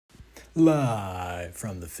Live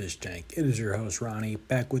from the fish tank, it is your host Ronnie,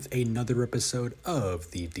 back with another episode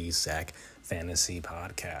of the DSAC Fantasy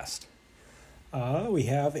Podcast. We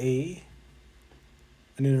have an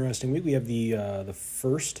interesting week. We have the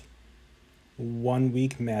first 1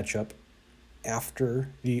 week matchup after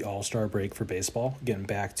the All-Star break for baseball, getting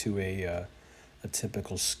back to a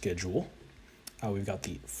typical schedule. We've got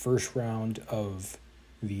the first round of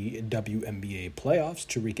the WNBA playoffs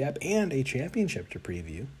to recap and a championship to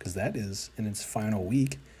preview because that is in its final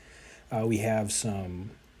week. We have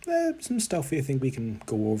some stuff we think we can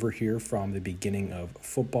go over here from the beginning of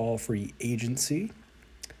football free agency.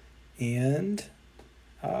 And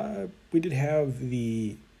we did have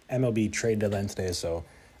the MLB trade deadline today, so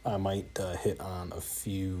I might hit on a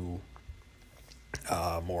few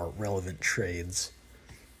more relevant trades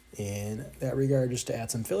in that regard, just to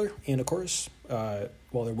add some filler. And of course,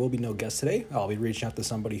 while there will be no guest today, I'll be reaching out to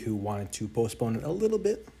somebody who wanted to postpone it a little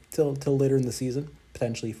bit till later in the season,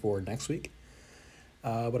 potentially for next week.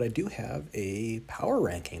 But I do have a power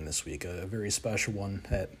ranking this week, a very special one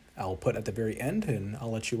that I'll put at the very end, and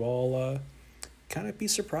I'll let you all kind of be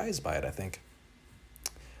surprised by it, I think.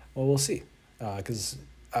 Well, we'll see, because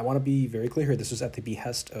I want to be very clear here. This was at the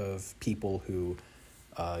behest of people who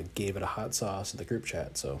gave it a hot sauce in the group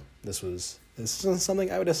chat. So this isn't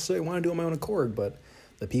something I would necessarily want to do on my own accord, but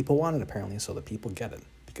the people want it apparently, so the people get it,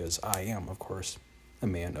 because I am, of course, a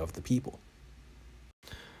man of the people.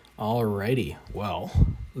 Alrighty, well,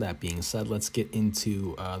 that being said, let's get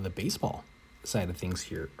into the baseball side of things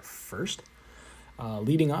here first.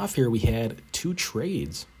 Leading off here, we had two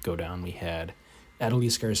trades go down. We had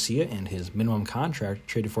Adolis Garcia and his minimum contract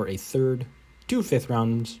traded for a third, 2 fifth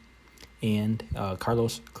rounds, and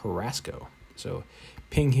Carlos Carrasco. So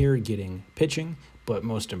Ping here getting pitching, but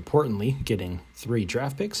most importantly, getting 3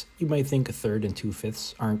 draft picks. You might think a third and 2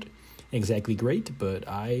 fifths aren't exactly great, but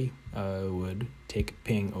I would take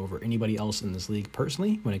Ping over anybody else in this league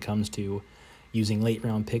personally when it comes to using late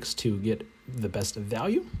round picks to get the best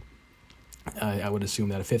value. I would assume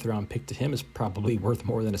that a 5th round pick to him is probably worth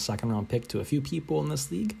more than a 2nd round pick to a few people in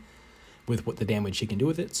this league with what the damage he can do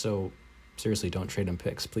with it. So seriously, don't trade him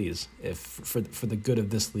picks, please, if for the good of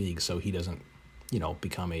this league, so he doesn't,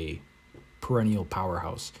 become a perennial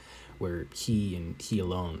powerhouse where he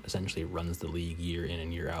alone essentially runs the league year in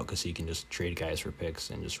and year out because he can just trade guys for picks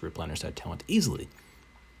and just replenish that talent easily.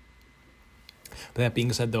 But that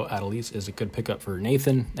being said, though, Adolis is a good pickup for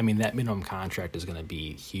Nathan. I mean, that minimum contract is going to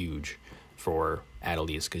be huge for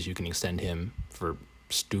Adolis because you can extend him for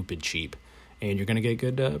stupid cheap, and you're going to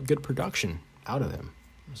get good production out of him.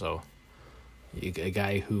 So a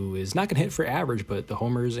guy who is not going to hit for average, but the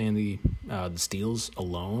homers and the steals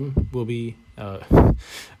alone will be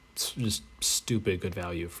just stupid good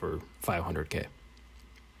value for $500K.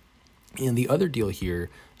 And the other deal here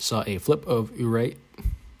saw a flip of Urias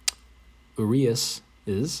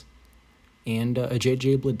and a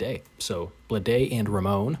JJ Bleday. So Bleday and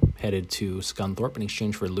Ramon headed to Scunthorpe in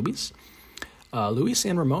exchange for Luis. Luis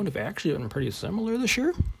and Ramon have actually been pretty similar this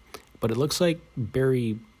year, but it looks like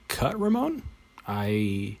Barry cut Ramon.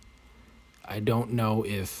 I don't know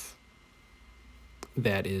if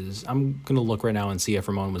that is... I'm going to look right now and see if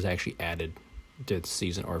Ramon was actually added to the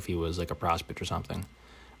season or if he was like a prospect or something.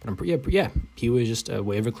 But he was just a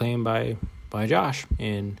waiver claim by Josh,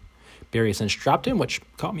 and Barry since dropped him, which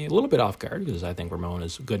caught me a little bit off guard because I think Ramon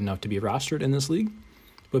is good enough to be rostered in this league.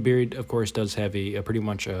 But Barry, of course, does have a pretty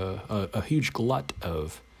much a huge glut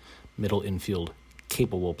of middle infield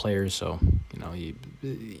capable players, so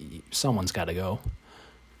someone's got to go.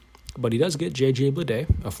 But he does get JJ Bleday,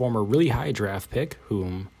 a former really high draft pick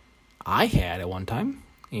whom I had at one time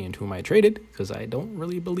and whom I traded because I don't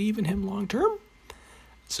really believe in him long term.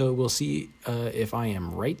 So we'll see if I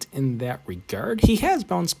am right in that regard. He has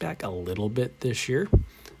bounced back a little bit this year.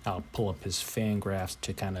 I'll pull up his fan graphs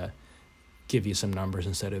to kind of give you some numbers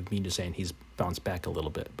instead of me just saying he's bounced back a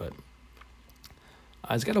little bit, but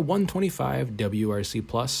he's got a 125 WRC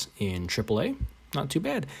plus in AAA. Not too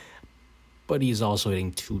bad. But he's also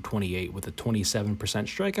hitting 228 with a 27%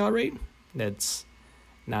 strikeout rate. That's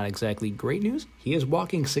not exactly great news. He is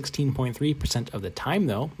walking 16.3% of the time,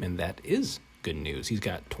 though, and that is good news. He's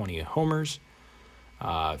got 20 homers,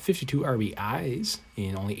 52 RBIs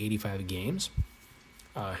in only 85 games.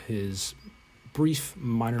 His brief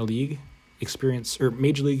minor league experience, or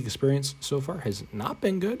major league experience so far, has not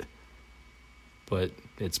been good, but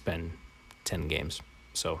it's been 10 games.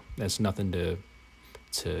 So that's nothing to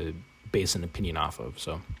base an opinion off of.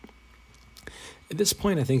 So at this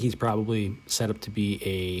point, I think he's probably set up to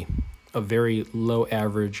be a very low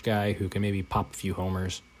average guy who can maybe pop a few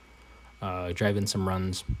homers, drive in some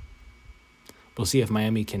runs. We'll see if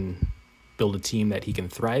Miami can build a team that he can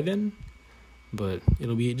thrive in. But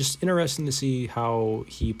it'll be just interesting to see how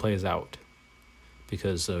he plays out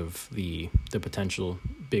because of the potential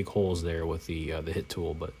big holes there with the hit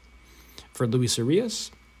tool. But for Luis Urias,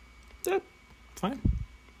 fine.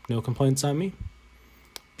 No complaints on me.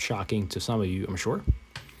 Shocking to some of you, I'm sure.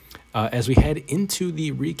 As we head into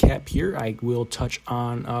the recap here, I will touch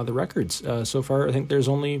on the records. So far, I think there's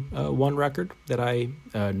only one record that I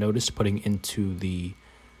noticed putting into the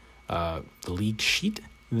league sheet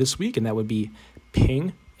this week, and that would be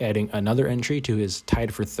Ping adding another entry to his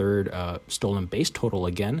tied for third stolen base total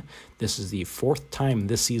again. This is the fourth time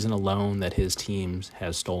this season alone that his teams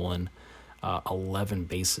have stolen 11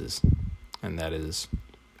 bases, and that is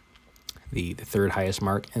the third highest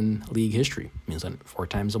mark in league history. It means that 4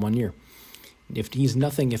 times in 1 year. If he's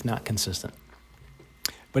nothing if not consistent.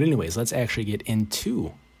 But anyways, let's actually get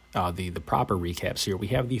into the proper recaps here. We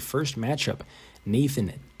have the first matchup,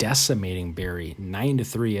 Nathan decimating Barry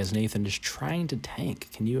 9-3 as Nathan is trying to tank.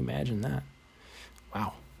 Can you imagine that?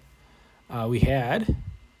 Wow. We had,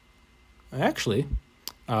 actually,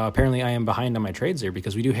 apparently I am behind on my trades there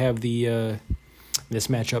because we do have the this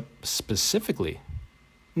matchup specifically.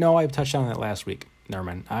 No, I touched on that last week. Never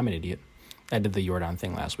mind. I'm an idiot. I did the Jordan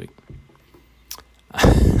thing last week.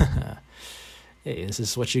 Hey, this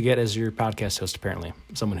is what you get as your podcast host, apparently.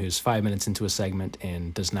 Someone who's 5 minutes into a segment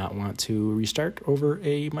and does not want to restart over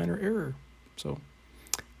a minor error. So,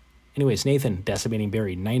 anyways, Nathan decimating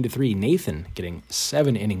Barry 9-3. Nathan getting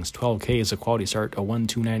 7 innings, 12 Ks, a quality start, a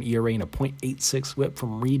 1.29 ERA, and a .86 whip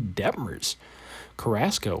from Reed Detmers.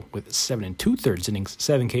 Carrasco with 7 2/3 innings,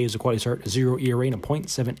 7 Ks, a quality start, a 0 ERA, and a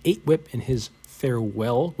 .78 whip in his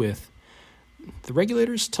farewell with the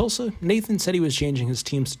Regulators, Tulsa. Nathan said he was changing his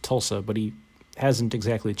teams to Tulsa, but he hasn't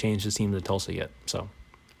exactly changed his team to Tulsa yet. So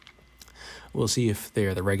we'll see if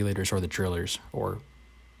they're the Regulators or the Drillers or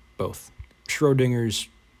both. Schrodinger's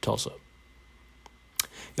Tulsa.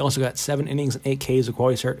 He also got 7 innings and 8 Ks, a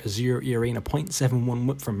quality start, a 0 ERA, and a .71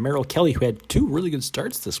 whip from Merrill Kelly, who had 2 really good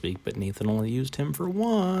starts this week, but Nathan only used him for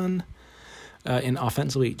 1. And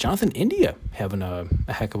offensively, Jonathan India having a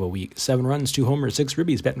heck of a week. 7 runs, 2 homers, 6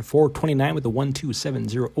 ribbies, batting .429 with a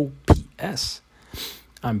 1.270 OPS.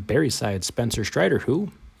 On Barry's side, Spencer Strider,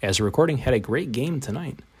 who, as a recording, had a great game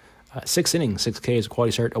tonight. 6 innings, 6 Ks, a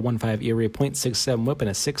quality start, a 1.5 ERA, .67 whip, and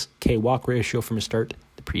a 6K walk ratio from his start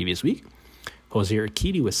the previous week. Jose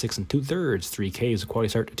Urquidy with 6 2/3, 3 Ks, a quality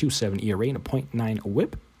start, a 2.7 ERA, and a .9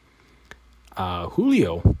 whip.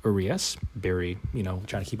 Julio Urias, Barry,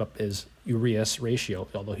 trying to keep up his Urias ratio,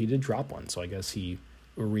 although he did drop one, so I guess he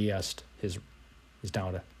Uriased is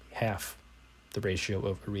down to half the ratio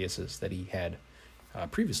of Uriases that he had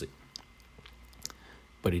previously.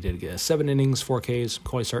 But he did get 7 innings, 4 Ks,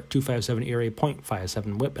 quality start, 2.57 ERA,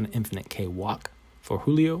 .57 whip, and an infinite K walk for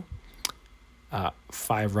Julio.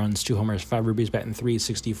 5 runs, 2 homers, 5 ribbies, batting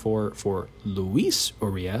 .364 for Luis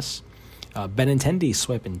Urias. Benintendi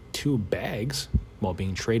swiping 2 bags while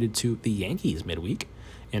being traded to the Yankees midweek.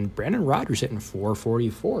 And Brandon Rodgers hitting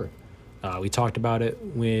 .444. We talked about it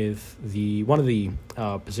with one of the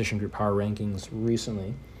position group power rankings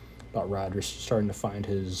recently about Rodgers starting to find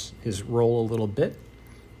his role a little bit.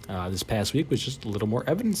 This past week was just a little more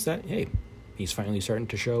evidence that, hey, he's finally starting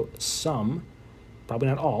to show some, probably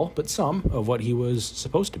not all, but some of what he was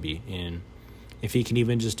supposed to be. And if he can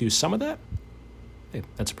even just do some of that, hey,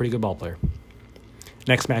 that's a pretty good ball player.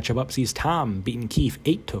 Next matchup up sees Tom beating Keefe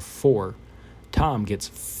 8-4. Tom gets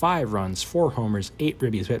 5 runs, 4 homers, 8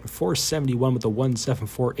 ribbies, batting .471 with a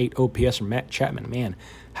 1.748 OPS from Matt Chapman. Man,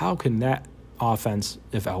 how can that offense,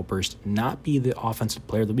 if outburst, not be the offensive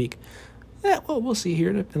player of the week? Well, we'll see here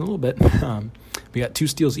in a little bit. We got 2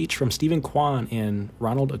 steals each from Stephen Kwan and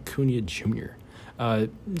Ronald Acuna Jr.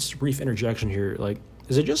 Just a brief interjection here.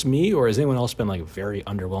 Is it just me, or has anyone else been very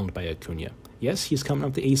underwhelmed by Acuna? Yes, he's coming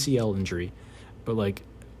up the ACL injury, but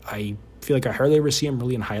I feel like I hardly ever see him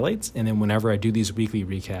really in highlights, and then whenever I do these weekly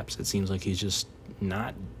recaps, it seems like he's just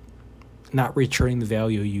not returning the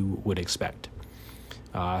value you would expect.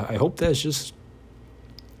 I hope that's just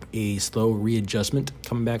a slow readjustment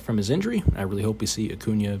coming back from his injury. I really hope we see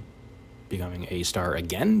Acuna becoming a star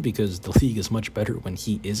again, because the league is much better when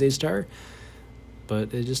he is a star,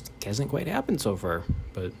 but it just hasn't quite happened so far.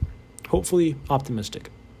 But hopefully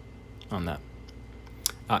optimistic on that.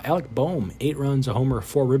 Alec Boehm, 8 runs, a homer,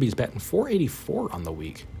 4 ribbies, batting .484 on the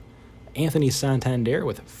week. Anthony Santander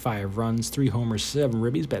with 5 runs, 3 homers, 7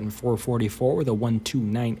 ribbies, batting .444 with a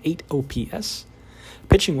 1.298 OPS.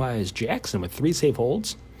 Pitching-wise, Jackson with 3 safe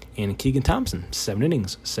holds, and Keegan Thompson, 7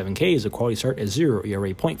 innings, 7 Ks, a quality start, a 0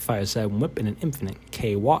 ERA, .57 whip, and an infinite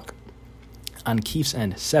K walk. On Keefe's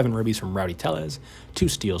end, 7 ribbies from Rowdy Tellez, 2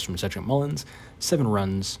 steals from Cedric Mullins, 7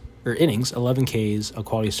 innings, 11 Ks, a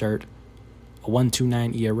quality start, a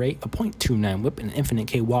 1.29 ERA, a .29 whip, and an infinite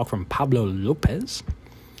K walk from Pablo Lopez.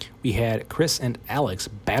 We had Chris and Alex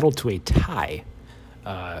battle to a tie.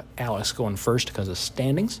 Alex going first because of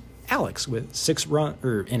standings. Alex with 6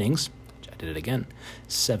 innings. I did it again.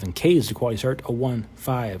 7 Ks to quality start, a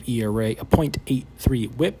 1.5 ERA, a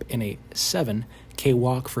 .83 whip, and a 7 K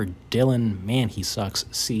walk for Dylan. Man, he sucks.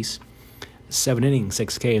 Cease. 7 innings,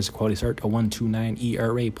 6 Ks to quality start, a 1.29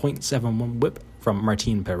 ERA, .71 whip from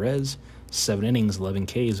Martin Perez. 7 innings, 11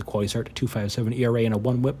 Ks, a quality start, 2.57 ERA, and a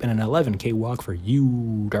 1 whip, and an 11 K walk for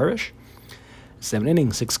Yu Darvish. 7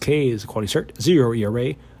 innings, 6 Ks, a quality start, 0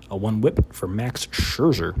 ERA, a 1 whip for Max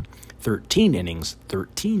Scherzer. 13 innings,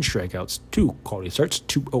 13 strikeouts, 2 quality starts,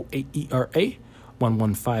 2.08 ERA,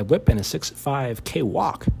 1.15 whip, and a 6.5 K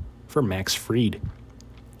walk for Max Fried.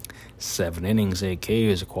 7 innings, 8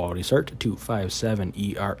 Ks, a quality start, 2.57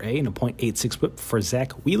 ERA, and a .86 whip for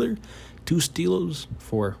Zach Wheeler. 2 steals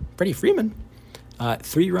for Freddie Freeman.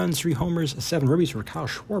 3 runs, 3 homers, 7 ribbies for Kyle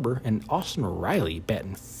Schwarber, and Austin Riley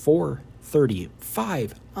batting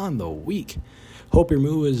 .435 on the week. Hope your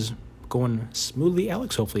move is going smoothly,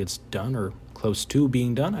 Alex. Hopefully it's done or close to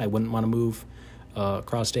being done. I wouldn't want to move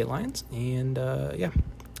across state lines. And, I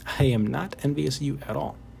am not envious of you at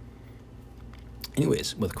all.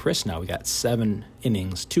 Anyways, with Chris now, we got 7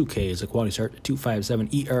 innings, 2 Ks, a quality start,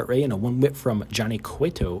 2.57 ERA, and a 1 whip from Johnny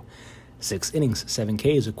Cueto. 6 innings, 7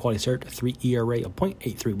 Ks, a quality start, 3 ERA, a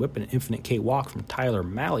 .83 whip, and an infinite K walk from Tyler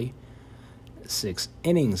Malley. 6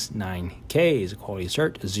 innings, 9 Ks, a quality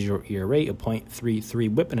start, 0 ERA, a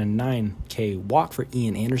 .33 whip, and a 9 K walk for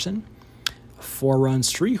Ian Anderson. 4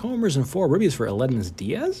 runs, 3 homers, and 4 ribbies for Aledmys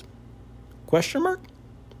Diaz? Question mark?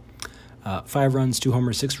 5 runs, 2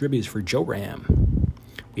 homers, 6 ribbies for Joe Ram.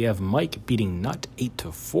 We have Mike beating Nutt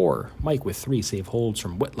 8-4. Mike with 3 safe holds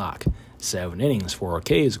from Whitlock. 7 innings, 4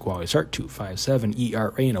 Ks, quality start, 2.57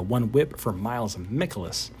 ERA, and a 1 whip for Miles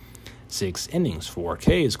Mikolas. 6 innings, 4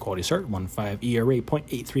 Ks, quality start, 1.5 ERA,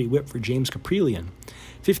 .83 whip for James Caprillion.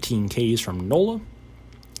 15 Ks from Nola.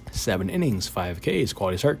 7 innings, 5 Ks,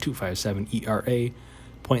 quality start, 2.57 ERA,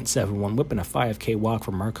 .71 whip, and a 5 K walk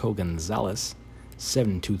for Marco Gonzalez.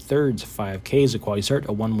 7 2/3, 5 Ks, a quality start,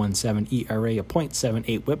 a 1.17 ERA, a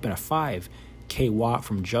 .78 whip, and a 5 K walk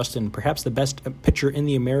from Justin, perhaps the best pitcher in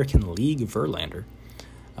the American League, Verlander.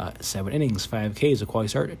 7 innings, 5 Ks, a quality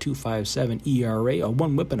start, a 2.57 ERA, a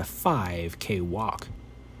 1 whip, and a 5 K walk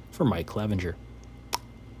for Mike Clevenger.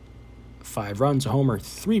 5 runs, a homer,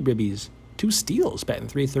 3 ribbies, 2 steals, batting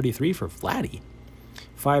 .333 for Vladdy.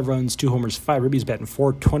 5 runs, 2 homers, 5 ribbies, batting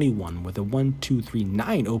 .421 with a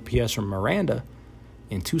 1.239 OPS from Miranda,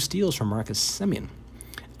 and 2 steals from Marcus Semien.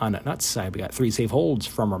 On the Nuts side, we got 3 safe holds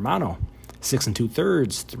from Romano. 6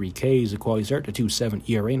 2/3, 3 Ks, a quality start, a 2.7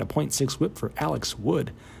 ERA, and a .6 whip for Alex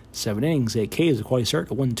Wood. 7 innings, 8 Ks, a quality start,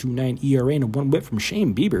 a 1.29 ERA, and a 1 whip from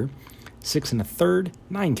Shane Bieber. 6 1/3,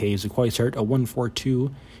 9 Ks, a quality start, a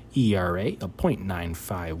 1.42 ERA, a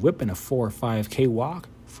 .95 whip, and a 4.5 K walk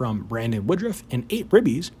from Brandon Woodruff, and 8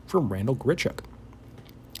 ribbies from Randall Grichuk.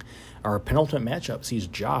 Our penultimate matchup sees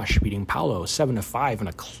Josh beating Paolo 7-5 in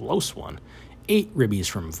a close one. 8 ribbies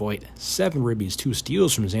from Voigt, 7 ribbies, 2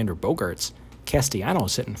 steals from Xander Bogaerts.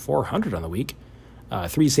 Castellanos hitting .400 on the week.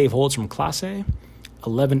 3 safe holds from Clase.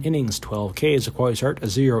 11 innings, 12 Ks, a quality start, a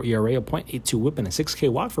 0 ERA, a .82 whip, and a 6 K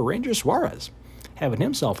walk for Ranger Suarez. Having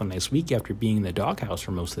himself a nice week after being in the doghouse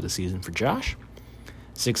for most of the season for Josh.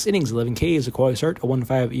 6 innings, 11 Ks, a quality start, a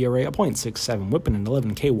 1.5 ERA, a .67 whip, and an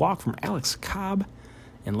 11 K walk from Alex Cobb.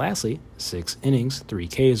 And lastly, 6 innings, 3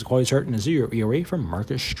 Ks, a quality start, and a 0 ERA from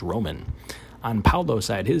Marcus Stroman. On Paolo's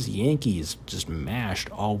side, his Yankees just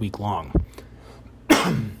mashed all week long.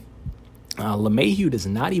 LeMahieu does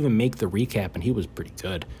not even make the recap, and he was pretty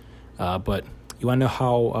good. But you want to know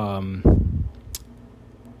how...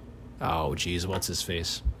 what's his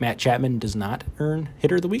face? Matt Chapman does not earn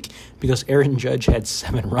Hitter of the Week because Aaron Judge had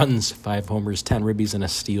 7 runs, 5 homers, 10 ribbies, and a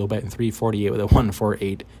steal, batting .348 with a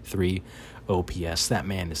 1.483 OPS. That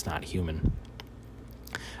man is not human.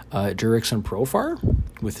 Jurickson Profar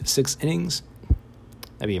with 6 innings.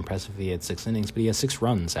 That'd be impressive if he had 6 innings, but he has 6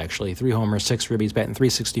 runs, actually. 3 homers, 6 ribbies, batting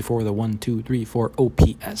 .364 with a 1.234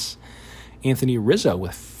 OPS. Anthony Rizzo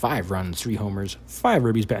with 5 runs, 3 homers, 5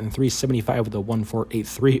 ribbies, batting .375 with a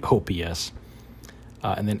 1.483 OPS.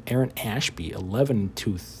 And then Aaron Ashby, 11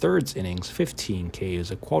 2/3 innings, 15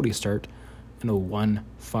 Ks, a quality start, and a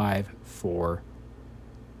 1.54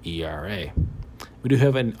 ERA. We do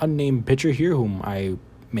have an unnamed pitcher here whom I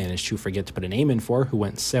managed to forget to put a name in for, who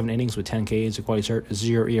went 7 innings with 10 Ks, a quality start, a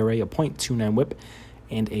 0 ERA, a .29 whip,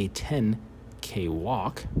 and a 10 K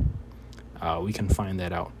walk. We can find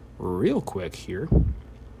that out real quick here.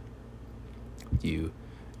 You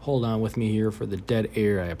hold on with me here for the dead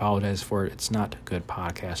air. I apologize for it. It's not good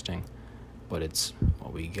podcasting, but it's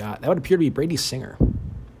what we got. That would appear to be Brady Singer.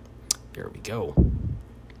 There we go.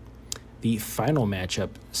 The final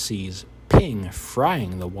matchup sees Ping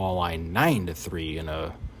frying the Walleye 9-3 in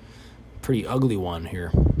a pretty ugly one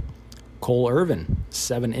here. Cole Irvin,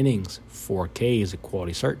 7 innings, 4 Ks, a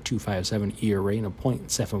quality start, 2.57 ERA and a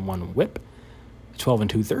 .71 WHIP. 12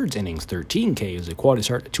 2/3 innings, 13 Ks, a quality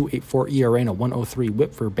start, a 2.84 ERA and a 1.03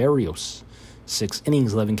 WHIP for Barrios. 6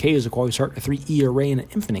 innings, 11 Ks, a quality start, a 3 ERA and an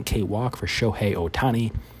infinite K walk for Shohei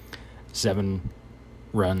Ohtani. 7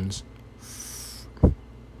 runs.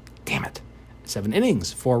 Damn it. 7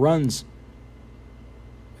 innings, 4 runs.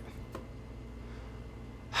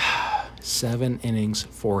 7 innings,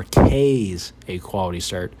 4 Ks, a quality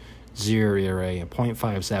start, 0 ERA, a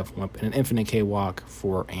 .57 WHIP, and an infinite K walk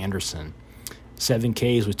for Anderson. 7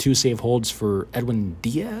 Ks with 2 save holds for Edwin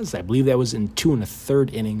Diaz. I believe that was in 2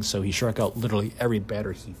 1/3 innings, so he struck out literally every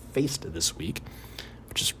batter he faced this week,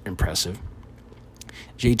 which is impressive.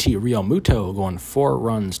 JT Realmuto going 4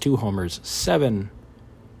 runs, 2 homers, 7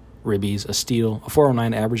 ribbies, a steal, a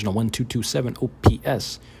 4.09 average, and a 1.227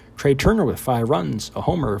 OPS. Trey Turner with 5 runs, a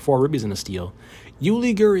homer, 4 ribbies, and a steal.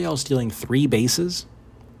 Yuli Gurriel stealing 3 bases.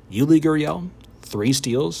 Yuli Gurriel, 3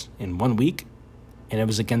 steals in 1 week, and it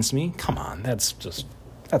was against me? Come on, that's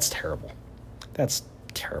terrible. That's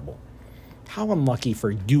terrible. How unlucky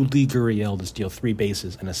for Yuli Gurriel to steal 3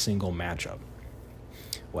 bases in a single matchup.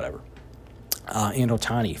 Whatever. And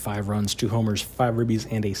Ohtani, 5 runs, 2 homers, 5 ribbies,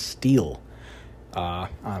 and a steal.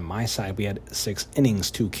 On my side, we had 6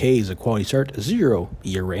 innings, 2 Ks, a quality start, 0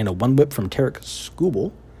 ERA, and a 1 WHIP from Tarek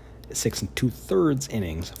Skubal. 6 2/3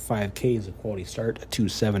 innings, 5 Ks, a quality start, a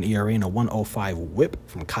 2.7 ERA, and a 1.05 WHIP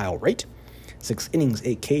from Kyle Wright. 6 innings,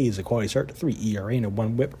 8 Ks, a quality start, 3 ERA, and a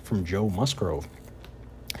 1 WHIP from Joe Musgrove.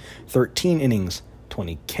 13 innings,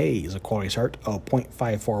 20 Ks, a quality start, a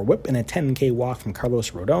 .54 WHIP, and a 10 K walk from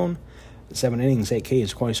Carlos Rodon. 7 innings, 8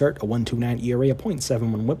 Ks, quality start, a 1.29 ERA, a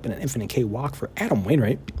 .71 WHIP, and an infinite K walk for Adam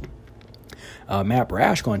Wainwright. Matt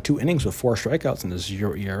Brash going 2 innings with 4 strikeouts and a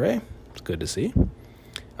 0 ERA. It's good to see.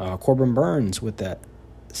 Corbin Burns with that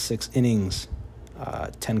 6 innings,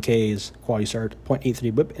 10 Ks, quality start,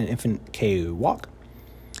 .83 WHIP, and an infinite K walk.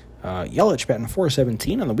 Yelich batting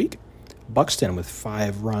 .417 on the week. Buxton with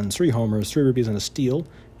 5 runs, 3 homers, 3 ribbies, and a steal.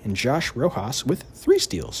 And Josh Rojas with 3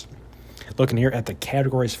 steals. Looking here at the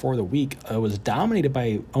categories for the week, it was dominated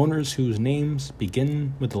by owners whose names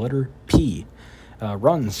begin with the letter P.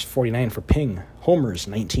 Runs, 49 for Ping. Homers,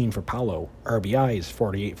 19 for Paulo. RBIs,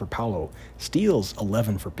 48 for Paulo. Steals,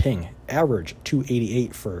 11 for Ping. Average,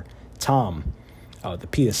 288 for Tom. The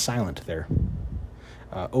P is silent there.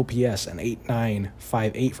 OPS, an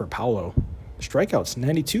 8.958 for Paulo. Strikeouts,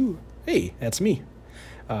 92. Hey, that's me.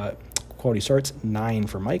 Quality starts, 9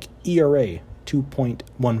 for Mike. ERA,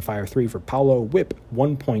 2.153 for Paulo. WHIP,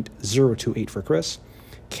 1.028 for Chris.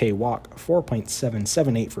 K walk,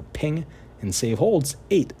 4.778 for Ping. And save holds,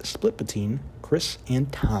 8, split between Chris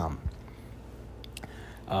and Tom.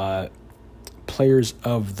 Players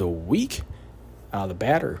of the week. The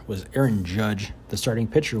batter was Aaron Judge. The starting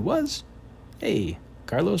pitcher was,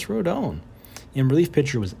 Carlos Rodon. And relief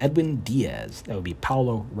pitcher was Edwin Diaz. That would be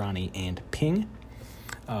Paulo, Ronnie, and Ping.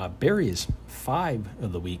 Berries, 5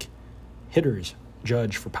 of the week. Hitters,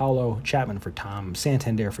 Judge for Paulo, Chapman for Tom,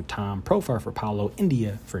 Santander for Tom, Profar for Paulo,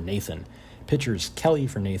 India for Nathan. Pitchers, Kelly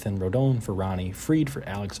for Nathan, Rodon for Ronnie, Fried for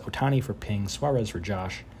Alex, Ohtani for Ping, Suarez for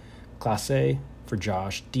Josh, Clase for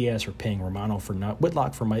Josh, Diaz for Ping, Romano for Nutt,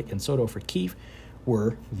 Whitlock for Mike, and Soto for Keefe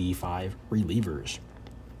were the 5 relievers.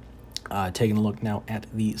 Taking a look now at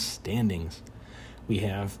the standings. We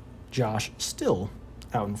have Josh still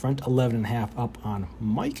out in front, 11.5 up on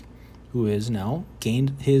Mike, who has now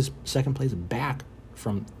gained his second place back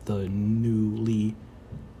from the newly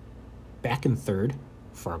back in third,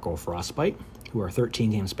 Fargo Frostbite, who are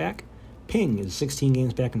 13 games back. Ping is 16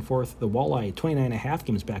 games back in fourth. The Walleye, 29.5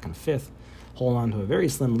 games back in fifth. Holding on to a very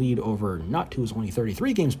slim lead over Nutt, who's only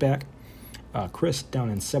 33 games back. Chris down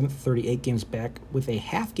in 7th, 38 games back, with a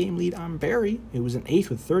half-game lead on Barry. It was in 8th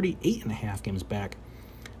with 38.5 games back.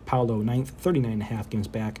 Paolo 9th, 39.5 games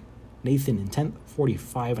back. Nathan in 10th,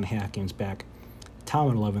 45.5 games back.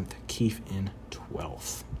 Tom in 11th, Keefe in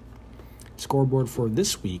 12th. Scoreboard for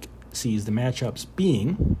this week sees the matchups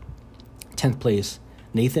being 10th place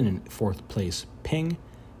Nathan in 4th place Ping,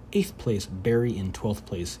 8th place Barry in 12th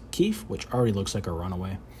place Keefe, which already looks like a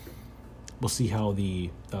runaway. We'll see how the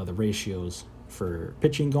ratios for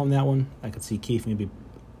pitching go on that one. I could see Keefe maybe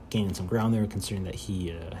gaining some ground there, considering that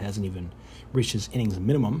he hasn't even reached his innings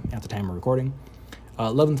minimum at the time of recording.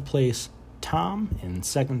 11th place, Tom. In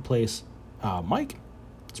 2nd place, Mike.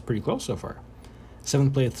 It's pretty close so far.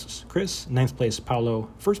 7th place, Chris. 9th place,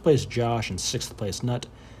 Paolo. 1st place, Josh. And 6th place, Nut.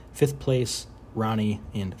 5th place, Ronnie.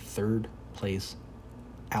 And 3rd place,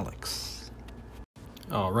 Alex.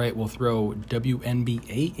 All right, we'll throw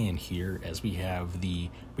WNBA in here as we have the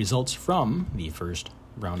results from the first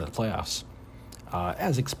round of the playoffs.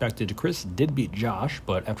 As expected, Chris did beat Josh,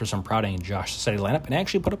 but after some prodding, Josh decided to line up and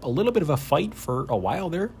actually put up a little bit of a fight for a while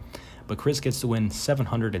there. But Chris gets to win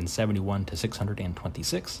 771 to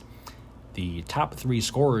 626. The top 3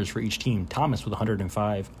 scorers for each team: Thomas with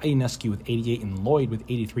 105, Ionescu with 88, and Lloyd with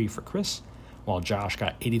 83 for Chris, while Josh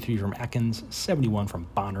got 83 from Atkins, 71 from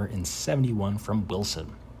Bonner, and 71 from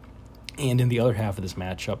Wilson. And in the other half of this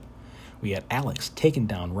matchup, we had Alex taking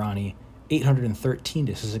down Ronnie, 813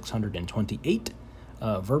 to 628.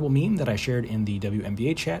 Verbal meme that I shared in the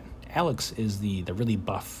WNBA chat. Alex is the really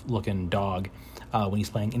buff-looking dog when he's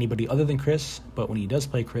playing anybody other than Chris, but when he does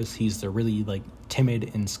play Chris, he's the really timid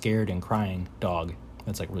and scared and crying dog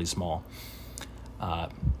that's really small.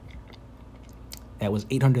 That was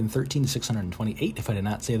 813 to 628, if I did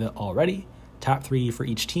not say that already. Top 3 for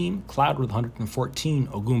each team: Cloud with 114,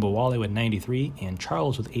 Ogunbowale with 93, and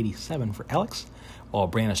Charles with 87 for Alex, while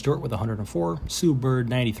Brianna Stewart with 104, Sue Bird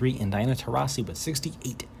 93, and Diana Taurasi with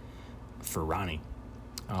 68 for Ronnie.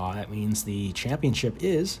 That means the championship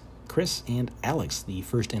is Chris and Alex, the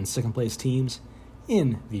 1st and 2nd place teams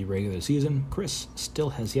in the regular season. Chris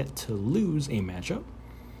still has yet to lose a matchup.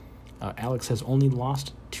 Alex has only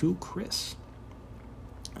lost to Chris.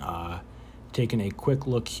 Taking a quick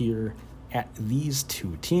look here at these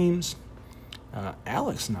 2 teams.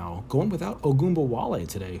 Alex now going without Ogunbowale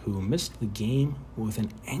today, who missed the game with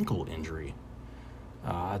an ankle injury.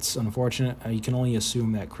 It's unfortunate. You can only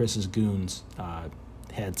assume that Chris's goons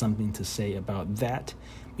had something to say about that.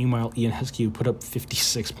 Meanwhile, Ionescu put up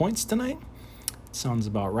 56 points tonight. Sounds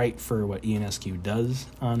about right for what Ionescu does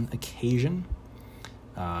on occasion.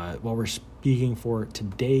 While we're speaking for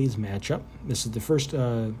today's matchup, this is the first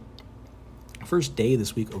day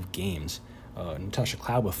this week of games. Natasha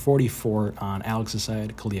Cloud with 44 on Alex's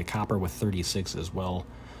side, Kalia Copper with 36 as well.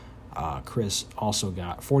 Chris also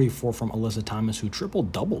got 44 from Alyssa Thomas, who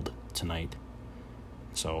triple-doubled tonight.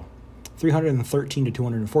 So 313 to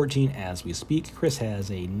 214 as we speak. Chris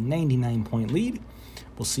has a 99-point lead.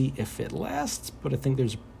 We'll see if it lasts, but I think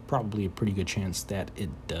there's probably a pretty good chance that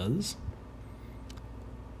it does.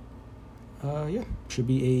 Should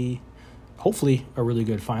be hopefully a really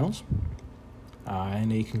good finals.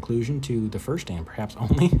 And a conclusion to the first and perhaps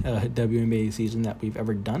only WNBA season that we've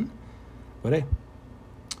ever done. But hey, it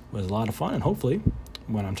was a lot of fun, and hopefully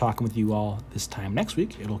when I'm talking with you all this time next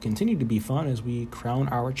week, it'll continue to be fun as we crown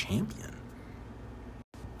our champion.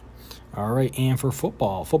 All right, and for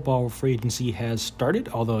football free agency has started,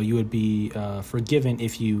 although you would be forgiven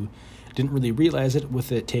if you didn't really realize it,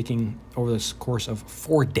 with it taking over this course of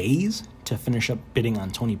 4 days to finish up bidding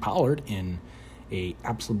on Tony Pollard in a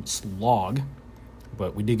absolute slog.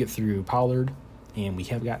 But we did get through Pollard, and we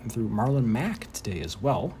have gotten through Marlon Mack today as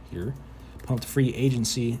well. Here, pulling up the free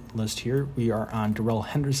agency list here, we are on Darrell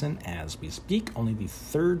Henderson as we speak, only the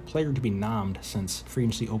 3rd player to be nommed since free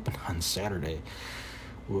agency opened on Saturday.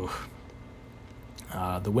 Oof.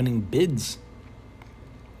 The winning bids,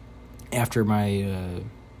 after my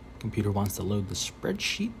computer wants to load the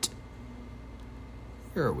spreadsheet.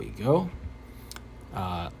 Here we go.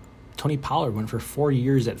 Tony Pollard went for 4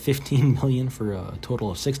 years at $15 million for a total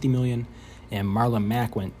of $60 million, and Marlon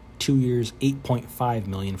Mack went 2 years, $8.5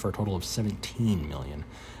 million for a total of $17 million.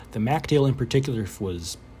 The Mack deal in particular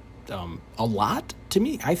was a lot to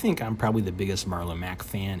me. I think I'm probably the biggest Marlon Mack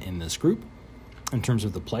fan in this group in terms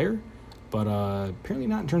of the player, but apparently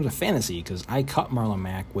not in terms of fantasy, because I cut Marlon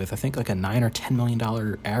Mack with I think a $9 or $10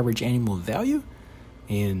 million average annual value,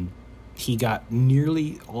 and he got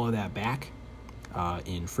nearly all of that back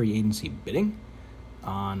in free agency bidding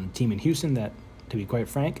on a team in Houston that, to be quite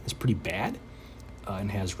frank, is pretty bad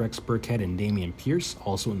and has Rex Burkhead and Damian Pierce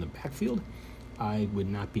also in the backfield. I would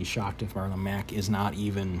not be shocked if Marlon Mack is not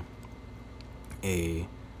even a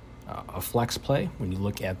flex play when you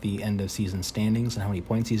look at the end of season standings and how many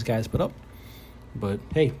points these guys put up. But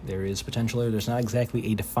hey, there is potential there. There's not exactly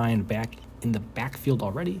a defined back in the backfield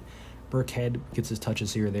already. Burkhead gets his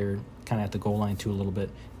touches here or there, kind of at the goal line too a little bit.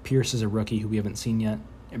 Pierce is a rookie who we haven't seen yet.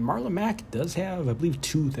 And Marlon Mack does have, I believe,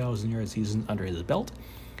 2,000-yard seasons under his belt,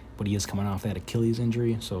 but he is coming off that Achilles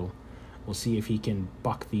injury, so we'll see if he can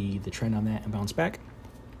buck the trend on that and bounce back.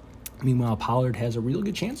 Meanwhile, Pollard has a really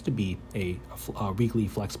good chance to be a weekly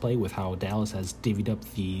flex play with how Dallas has divvied up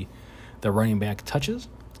the running back touches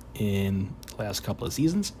in the last couple of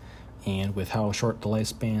seasons. And with how short the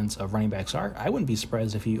lifespans of running backs are, I wouldn't be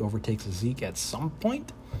surprised if he overtakes Zeke at some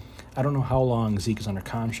point. I don't know how long Zeke is under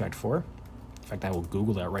contract for. In fact, I will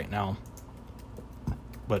Google that right now.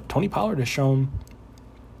 But Tony Pollard has shown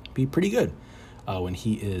to be pretty good when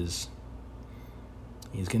he's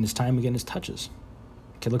getting his time and getting his touches.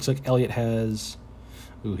 Okay, looks like Elliott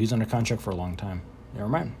he's under contract for a long time. Never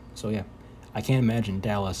mind. So, yeah, I can't imagine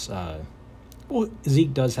Dallas.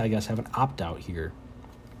 Zeke does, I guess, have an opt-out here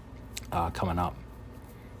coming up,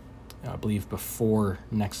 I believe, before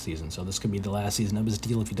next season. So this could be the last season of his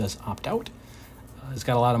deal if he does opt out. He's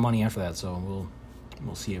got a lot of money after that, so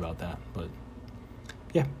we'll see about that. But,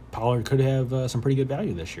 yeah, Pollard could have some pretty good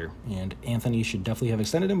value this year. And Anthony should definitely have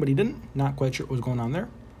extended him, but he didn't. Not quite sure what was going on there.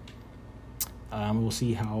 We'll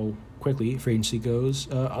see how quickly free agency goes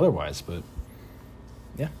otherwise. But,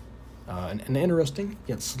 yeah, an interesting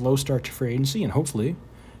yet slow start to free agency, and hopefully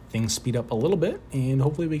things speed up a little bit, and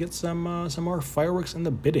hopefully we get some more fireworks in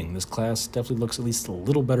the bidding. This class definitely looks at least a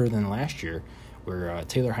little better than last year, where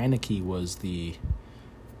Taylor Heineke was the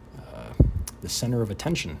center of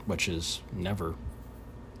attention, which is never,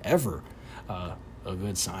 ever a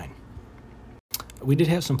good sign. We did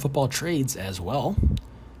have some football trades as well.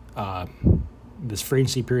 This free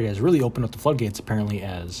agency period has really opened up the floodgates, apparently,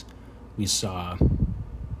 as we saw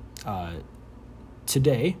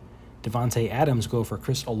today. Devontae Adams go for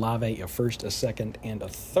Chris Olave, a first, a second, and a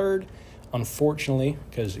third. Unfortunately,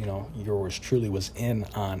 because, yours truly was in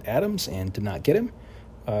on Adams and did not get him,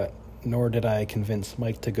 nor did I convince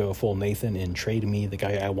Mike to go full Nathan and trade me the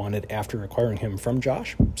guy I wanted after acquiring him from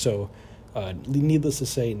Josh. So, needless to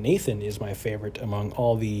say, Nathan is my favorite among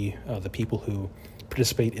all the people who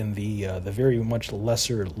participate in the very much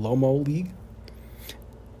lesser Lomo League.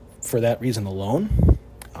 For that reason alone,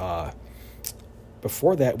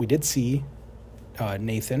 before that, we did see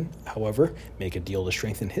Nathan, however, make a deal to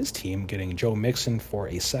strengthen his team, getting Joe Mixon for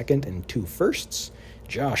a second and 2 firsts.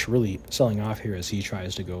 Josh really selling off here as he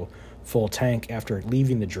tries to go full tank after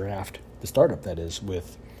leaving the draft, the startup that is,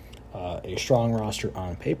 with a strong roster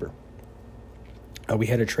on paper. We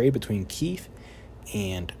had a trade between Keith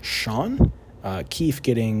and Sean. Keith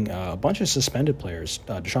getting a bunch of suspended players,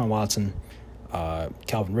 Deshaun Watson,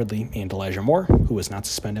 Calvin Ridley, and Elijah Moore, who was not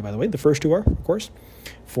suspended, by the way. The first two are, of course,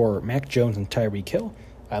 for Mac Jones and Tyreek Hill.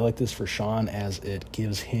 I like this for Sean as it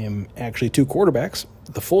gives him actually 2 quarterbacks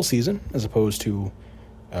the full season, as opposed to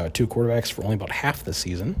 2 quarterbacks for only about half the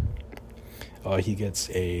season. He gets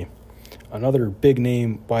another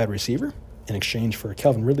big-name wide receiver in exchange for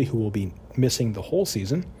Calvin Ridley, who will be missing the whole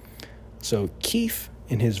season. So Keith,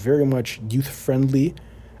 in his very much youth-friendly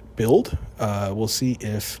build, we'll see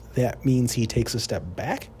if that means he takes a step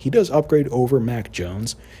back. He does upgrade over Mac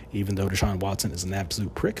Jones, even though Deshaun Watson is an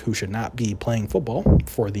absolute prick who should not be playing football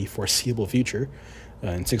for the foreseeable future.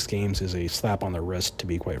 In 6 games is a slap on the wrist, to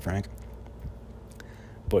be quite frank.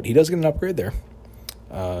 But he does get an upgrade there.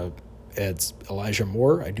 It's Elijah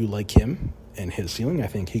Moore. I do like him and his ceiling. I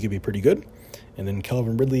think he could be pretty good. And then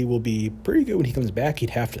Calvin Ridley will be pretty good when he comes back, he'd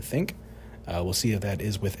have to think. We'll see if that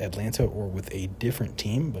is with Atlanta or with a different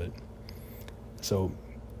team. But so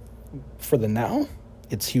for the now,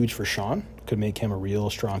 it's huge for Sean. Could make him a real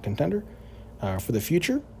strong contender. For the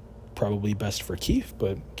future, probably best for Keith.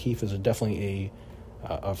 But Keith is definitely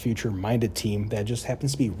a future-minded team that just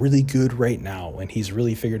happens to be really good right now. And he's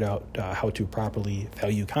really figured out how to properly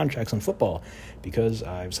value contracts in football. Because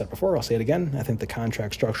I've said before, I'll say it again, I think the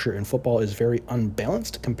contract structure in football is very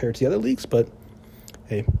unbalanced compared to the other leagues. But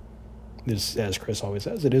hey, this, as Chris always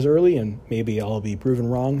says, it is early, and maybe I'll be proven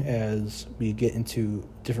wrong as we get into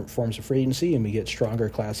different forms of free agency and we get stronger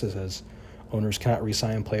classes as owners cannot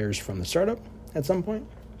re-sign players from the startup at some point.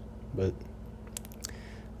 But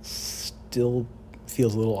still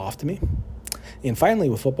feels a little off to me. And finally,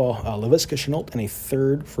 with football, Laviska Shenault and a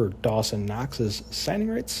third for Dawson Knox's signing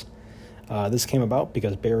rights. This came about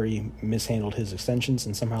because Barry mishandled his extensions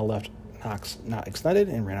and somehow left Knox not extended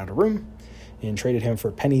and ran out of room, and traded him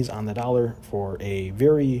for pennies on the dollar for a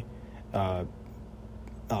very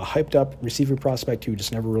hyped up receiver prospect who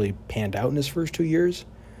just never really panned out in his first 2 years.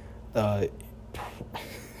 The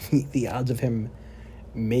odds of him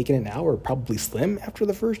making it now are probably slim after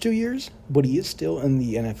the first 2 years, but he is still in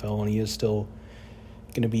the NFL and he is still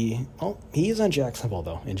going to be, well, he is on Jacksonville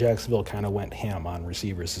though, and Jacksonville kind of went ham on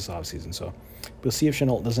receivers this offseason, so we'll see if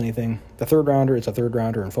Shenault does anything. The third rounder, it's a third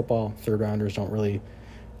rounder in football. Third rounders don't really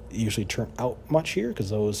usually turn out much here because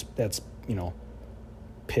that's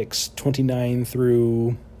picks 29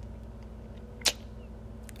 through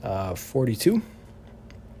 42.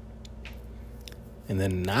 And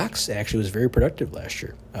then Knox actually was very productive last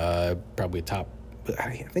year. Probably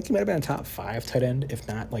I think he might have been a top 5 tight end, if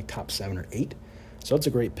not like top 7 or 8. So it's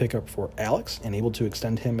a great pickup for Alex and able to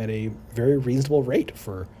extend him at a very reasonable rate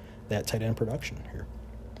for that tight end production here.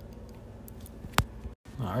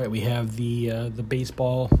 All right, we have the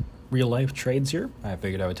baseball real-life trades here. I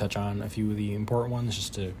figured I would touch on a few of the important ones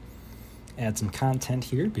just to add some content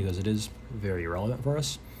here because it is very relevant for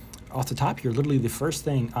us. Off the top here, literally the first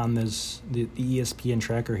thing on the ESPN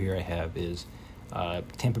tracker here I have is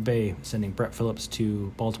Tampa Bay sending Brett Phillips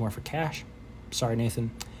to Baltimore for cash. Sorry,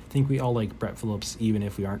 Nathan. I think we all like Brett Phillips, even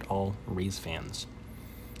if we aren't all Rays fans.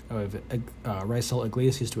 We have Raisel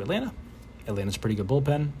Iglesias to Atlanta. Atlanta's a pretty good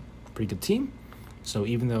bullpen, pretty good team. So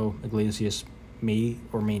even though Iglesias may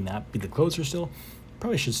or may not be the closer still,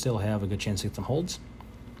 probably should still have a good chance to get some holds.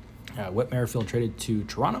 Whit Merrifield traded to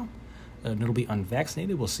Toronto. Notably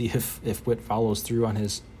unvaccinated. We'll see if Whit follows through on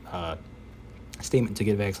his statement to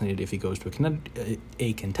get vaccinated if he goes to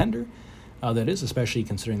a contender. That is, especially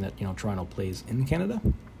considering that Toronto plays in Canada.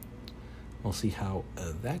 We'll see how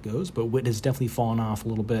that goes. But Whit has definitely fallen off a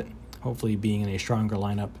little bit. Hopefully being in a stronger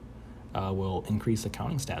lineup will increase the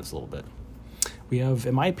counting stats a little bit. We have,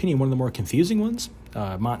 in my opinion, one of the more confusing ones,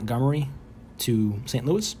 Montgomery to St.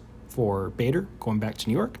 Louis for Bader, going back to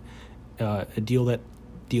New York. A deal that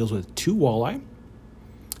deals with 2 walleye.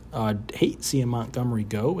 Hate seeing Montgomery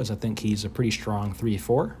go, as I think he's a pretty strong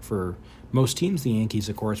 3-4 for most teams. The Yankees,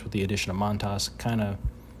 of course, with the addition of Montas, kind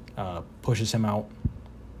of pushes him out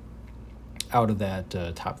of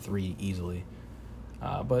that top 3 easily.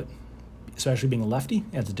 But especially being a lefty,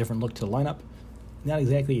 adds a different look to the lineup. Not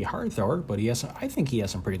exactly a hard thrower, but I think he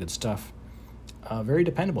has some pretty good stuff. Very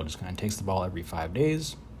dependable, just kind of takes the ball every 5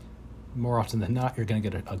 days. More often than not, you're going to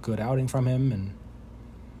get a good outing from him, and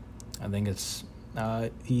I think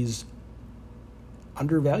he's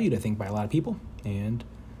undervalued, I think, by a lot of people. And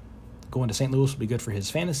going to St. Louis will be good for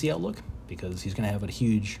his fantasy outlook because he's going to have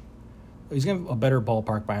he's going to have a better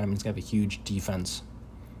ballpark behind him. He's going to have a huge defense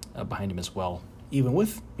behind him as well. Even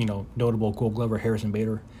with, notable Gold Glover Harrison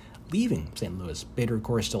Bader leaving St. Louis. Bader, of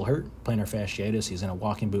course, still hurt, plantar fasciitis. He's in a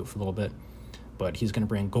walking boot for a little bit. But he's going to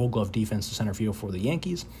bring Gold Glove defense to center field for the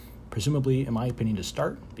Yankees. Presumably, in my opinion, to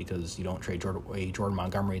start, because you don't trade Jordan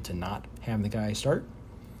Montgomery to not have the guy start.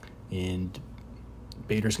 And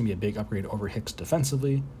Bader's going to be a big upgrade over Hicks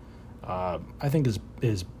defensively. I think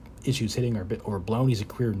his issues hitting are a bit overblown. He's a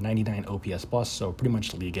career 99 OPS plus, so pretty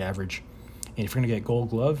much league average. And if you're going to get Gold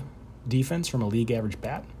Glove defense from a league average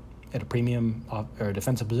bat at a premium or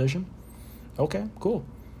defensive position, okay, cool.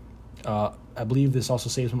 I believe this also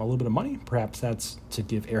saves him a little bit of money. Perhaps that's to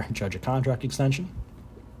give Aaron Judge a contract extension.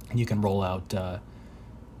 And you can roll out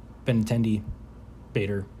Benintendi,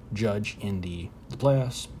 Bader, Judge in the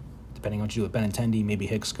playoffs. Depending on what you do with Benintendi, maybe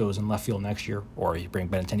Hicks goes in left field next year, or you bring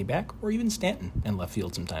Benintendi back, or even Stanton in left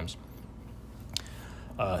field sometimes.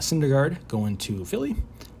 Syndergaard going to Philly.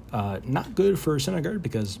 Not good for Syndergaard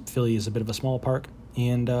because Philly is a bit of a small park,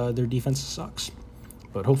 and their defense sucks.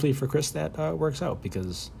 But hopefully for Chris that works out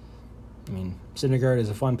because, Syndergaard is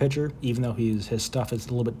a fun pitcher, even though his stuff is a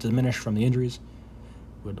little bit diminished from the injuries.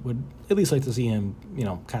 Would at least like to see him,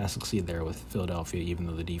 kind of succeed there with Philadelphia, even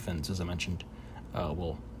though the defense, as I mentioned,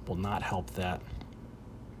 will not help that.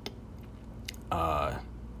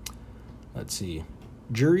 Let's see.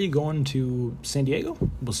 Drury going to San Diego.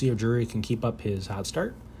 We'll see if Drury can keep up his hot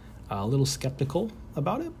start. A little skeptical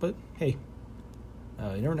about it, but hey,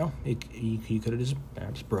 you never know. He could have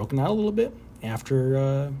just broken out a little bit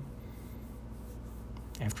after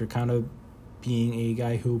kind of being a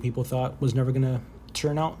guy who people thought was never going to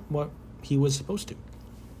turn out what he was supposed to.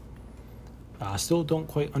 Still don't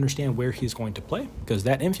quite understand where he's going to play because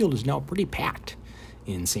that infield is now pretty packed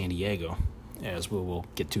in San Diego, as we will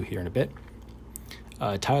get to here in a bit.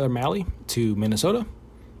 Tyler Mahle to Minnesota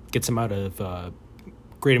gets him out of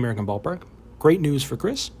Great American Ballpark. Great news for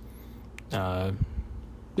Chris. Yep,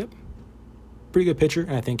 pretty good pitcher,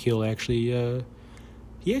 and I think he'll actually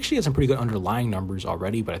he actually has some pretty good underlying numbers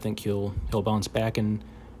already, but I think he'll bounce back and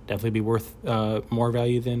definitely be worth more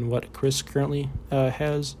value than what Chris currently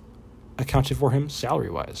has accounted for him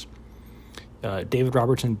salary-wise. David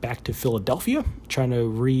Robertson back to Philadelphia, trying to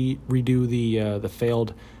redo the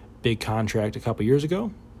failed big contract a couple years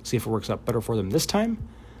ago. See if it works out better for them this time.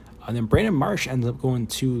 And then Brandon Marsh ends up going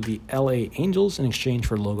to the LA Angels in exchange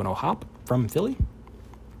for Logan O'Hoppe from Philly.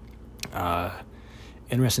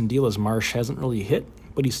 Interesting deal as Marsh hasn't really hit,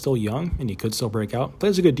 but he's still young and he could still break out.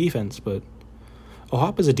 Plays a good defense, but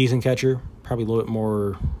O'Hoppe is a decent catcher, probably a little bit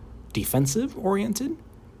more defensive oriented,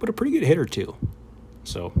 but a pretty good hitter too.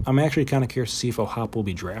 So I'm actually kind of curious to see if O'Hop will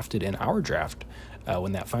be drafted in our draft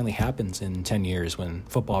when that finally happens in 10 years when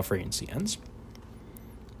football free agency ends.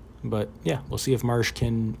 But yeah, we'll see if Marsh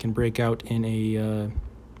can break out in a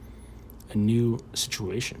new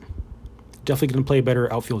situation. Definitely going to play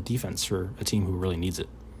better outfield defense for a team who really needs it.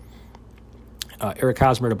 Eric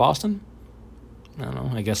Hosmer to Boston. I don't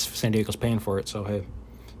know. I guess San Diego's paying for it, so hey,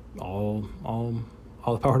 all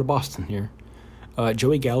the power to Boston here.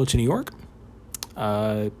 Joey Gallo to New York.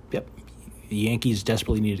 Yep. The Yankees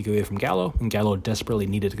desperately needed to get away from Gallo, and Gallo desperately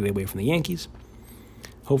needed to get away from the Yankees.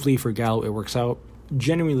 Hopefully for Gallo it works out.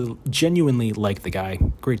 Genuinely like the guy.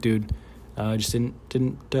 Great dude. Just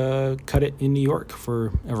didn't cut it in New York for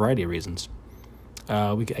a variety of reasons.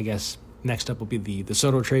 I guess next up will be the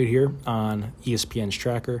Soto trade here on ESPN's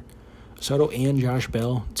tracker. Soto and Josh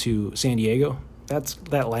Bell to San Diego. That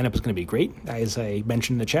lineup is going to be great. As I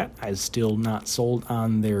mentioned in the chat, I'm still not sold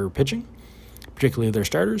on their pitching, particularly their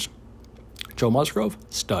starters. Joe Musgrove,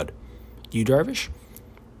 stud. Yu Darvish,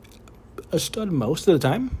 a stud most of the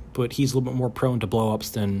time, but he's a little bit more prone to blow-ups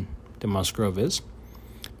than Musgrove is.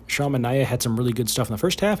 Sean Manaea had some really good stuff in the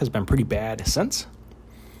first half, has been pretty bad since.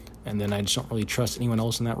 And then I just don't really trust anyone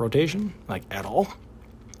else in that rotation, like at all.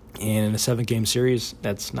 And in a 7-game series,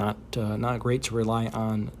 that's not great to rely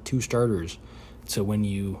on 2 starters to win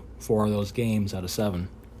you 4 of those games out of 7.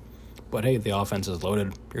 But hey, the offense is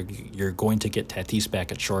loaded. You're going to get Tatis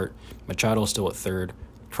back at short. Machado still at third.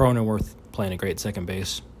 Cronenworth playing a great second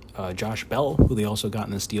base. Josh Bell, who they also got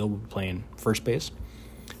in this deal, will be playing first base.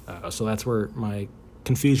 So that's where my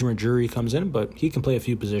confusion with Drury comes in, but he can play a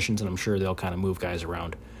few positions, and I'm sure they'll kind of move guys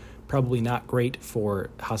around. Probably not great for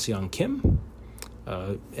Ha-Seong Kim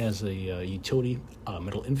as a utility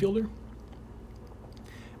middle infielder.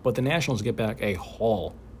 But the Nationals get back a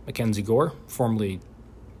haul. Mackenzie Gore, formerly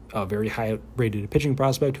a very high-rated pitching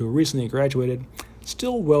prospect who recently graduated,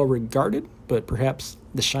 still well-regarded, but perhaps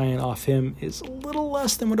the shine off him is a little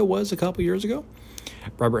less than what it was a couple years ago.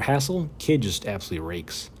 Robert Hassel, kid just absolutely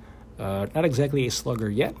rakes. Not exactly a slugger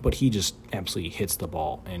yet, but he just absolutely hits the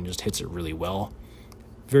ball and just hits it really well.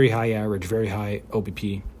 Very high average, very high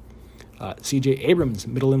OBP. C.J. Abrams,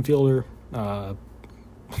 middle infielder.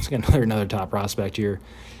 Once again, another top prospect here.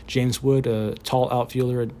 James Wood, a tall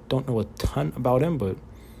outfielder. I don't know a ton about him, but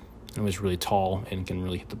he was really tall and can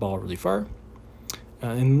really hit the ball really far.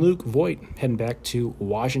 And Luke Voigt heading back to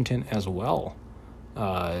Washington as well.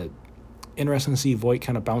 Interesting to see Voigt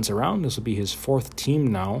kind of bounce around. This will be his 4th team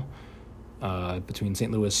now between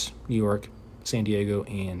St. Louis, New York, San Diego,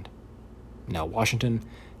 and now Washington.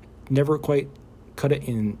 Never quite cut it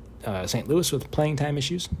in St. Louis with playing time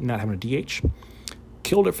issues, not having a DH.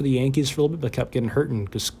 Killed it for the Yankees for a little bit, but kept getting hurt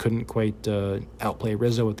and just couldn't quite outplay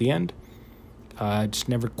Rizzo at the end. Just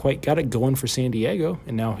never quite got it going for San Diego,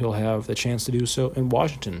 and now he'll have the chance to do so in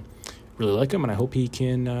Washington. Really like him, and I hope he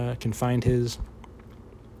can find his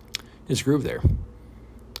groove there.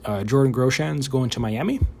 Jordan Groshans going to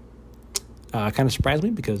Miami. Kind of surprised me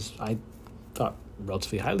because I thought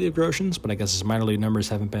relatively highly of Groshans, but I guess his minor league numbers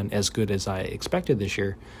haven't been as good as I expected this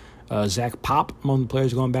year. Zach Pop, among the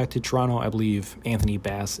players going back to Toronto. I believe Anthony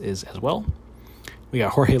Bass is as well. We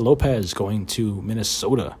got Jorge Lopez going to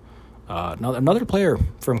Minnesota. Another player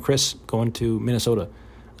from Chris going to Minnesota.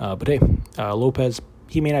 But hey, Lopez,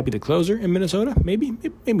 he may not be the closer in Minnesota. Maybe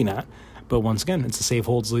not. But once again, it's a safe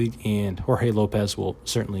holds league, and Jorge Lopez will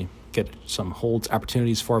certainly get some holds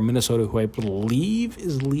opportunities for Minnesota, who I believe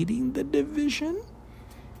is leading the division.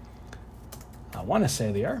 I want to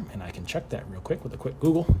say they are, and I can check that real quick with a quick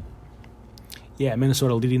Google. Yeah,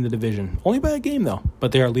 Minnesota leading the division. Only by a game, though.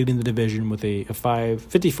 But they are leading the division with a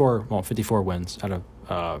 54 wins out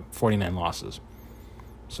of 49 losses.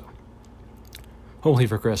 So, hopefully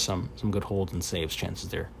for Chris, some good holds and saves chances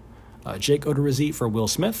there. Jake Odorizzi for Will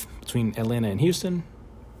Smith between Atlanta and Houston.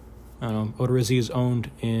 Odorizzi is owned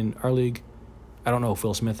in our league. I don't know if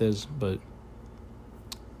Will Smith is, but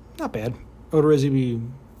not bad. Odorizzi will be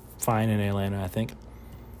fine in Atlanta, I think.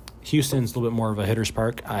 Houston's a little bit more of a hitter's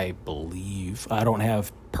park, I believe. I don't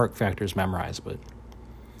have park factors memorized, but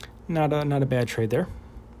not a bad trade there.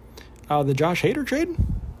 The Josh Hader trade,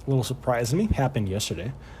 a little surprising me, happened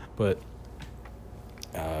yesterday, but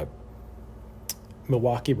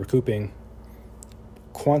Milwaukee recouping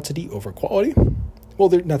quantity over quality. Well,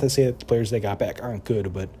 not to say that the players they got back aren't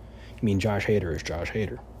good, but I mean Josh Hader is Josh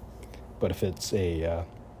Hader. But if it's a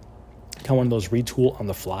kind of one of those retool on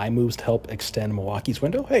the fly moves to help extend Milwaukee's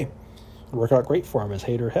window, hey, it'll work out great for him, as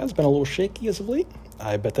Hader has been a little shaky as of late.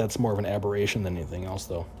 I bet that's more of an aberration than anything else,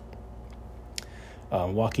 though.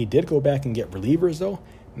 Milwaukee did go back and get relievers, though.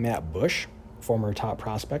 Matt Bush, former top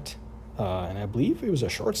prospect and I believe it was a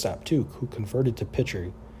shortstop, too, who converted to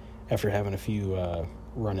pitcher after having a few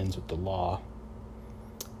run-ins with the law.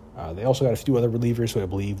 They also got a few other relievers who I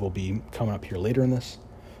believe will be coming up here later in this.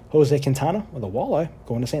 Jose Quintana with a walleye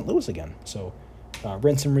going to St. Louis again. So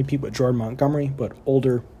rinse and repeat with Jordan Montgomery, but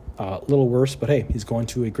older, a little worse. But hey, he's going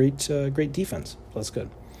to a great defense. So that's good.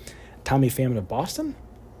 Tommy Pham of Boston.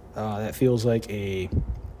 That feels like a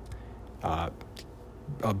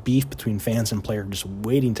beef between fans and player just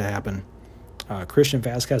waiting to happen. Christian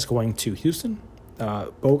Vasquez going to Houston.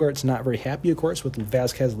 Bogart's not very happy, of course, with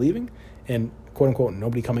Vasquez leaving and quote-unquote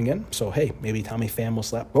nobody coming in. So, hey, maybe Tommy Pham will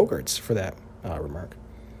slap Bogarts for that remark.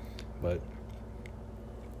 But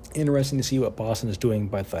interesting to see what Boston is doing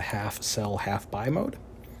by the half-sell, half-buy mode.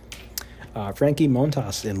 Frankie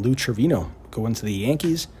Montas and Lou Trevino go into the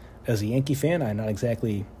Yankees. As a Yankee fan, I'm not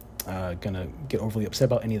exactly going to get overly upset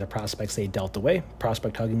about any of the prospects they dealt away.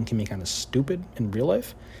 Prospect hugging can be kind of stupid in real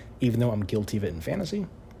life, even though I'm guilty of it in fantasy.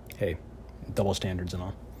 Hey, double standards and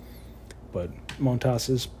all. But Montas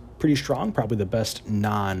is pretty strong, probably the best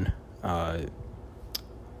non-Castillo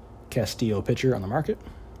pitcher on the market.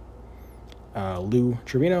 Lou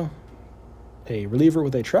Trevino, a reliever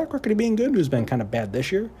with a track record of being good, who's been kind of bad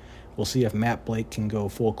this year. We'll see if Matt Blake can go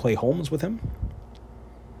full Clay Holmes with him.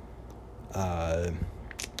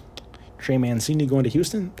 Trey Mancini going to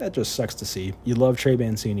Houston, that just sucks to see. You love Trey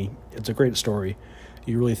Mancini. It's a great story.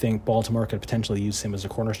 You really think Baltimore could potentially use him as a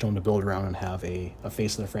cornerstone to build around and have a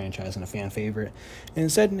face of the franchise and a fan favorite. And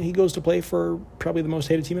instead, he goes to play for probably the most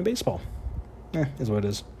hated team in baseball. Is what it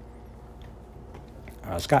is.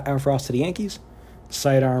 Scott Alfrost to the Yankees.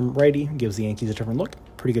 Sidearm righty gives the Yankees a different look.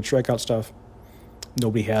 Pretty good strikeout stuff.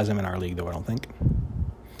 Nobody has him in our league, though, I don't think.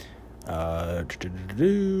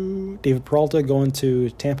 David Peralta going to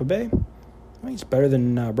Tampa Bay. Well, he's better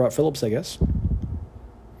than Brett Phillips, I guess.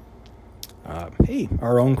 Hey,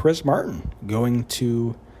 our own Chris Martin going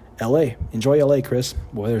to L.A. Enjoy L.A., Chris.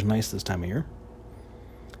 Weather's nice this time of year.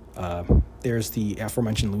 There's the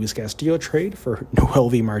aforementioned Luis Castillo trade for Noel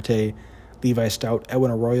V. Marte, Levi Stout,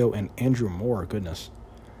 Edwin Arroyo, and Andrew Moore. Goodness.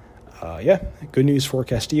 Good news for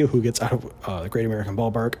Castillo, who gets out of the Great American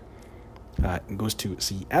Ballpark and goes to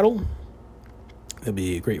Seattle. It'll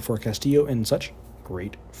be great for Castillo and such.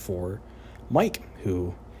 Great for Mike,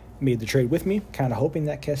 who made the trade with me, kind of hoping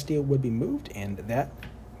that Castillo would be moved, and that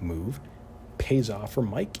move pays off for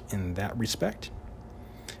Mike in that respect.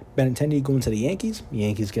 Benintendi going to the Yankees. The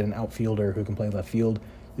Yankees get an outfielder who can play left field,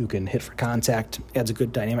 who can hit for contact, adds a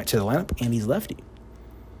good dynamic to the lineup, and he's lefty.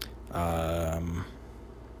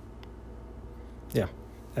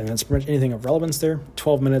 And that's pretty much anything of relevance there.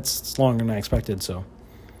 12 minutes, it's longer than I expected, so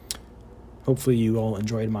hopefully you all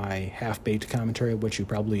enjoyed my half-baked commentary, which you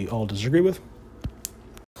probably all disagree with.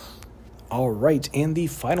 All right, and the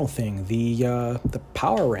final thing, the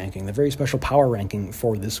power ranking, the very special power ranking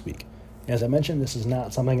for this week. As I mentioned, this is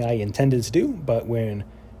not something I intended to do, but when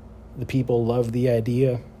the people love the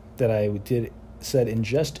idea that I said in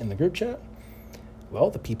jest in the group chat, well,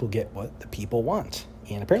 the people get what the people want.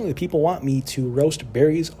 And apparently the people want me to roast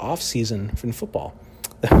Barry's offseason in football,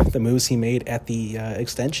 the moves he made at the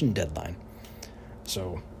extension deadline.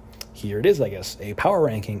 So here it is, I guess, a power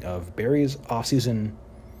ranking of Barry's offseason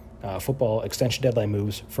football extension deadline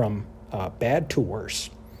moves from bad to worse.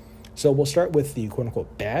 So we'll start with the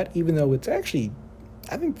quote-unquote bad, even though it's actually,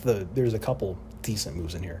 I think there's a couple decent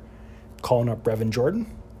moves in here. Calling up Brevin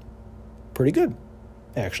Jordan, pretty good,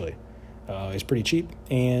 actually. He's pretty cheap.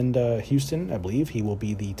 And Houston, I believe he will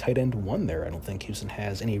be the tight end one there. I don't think Houston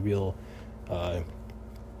has any real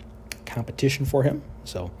competition for him.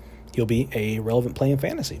 So he'll be a relevant play in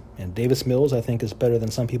fantasy. And Davis Mills, I think, is better than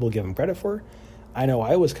some people give him credit for. I know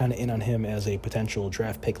I was kind of in on him as a potential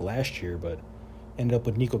draft pick last year, but ended up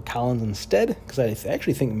with Nico Collins instead, because I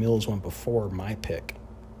actually think Mills went before my pick.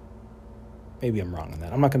 Maybe I'm wrong on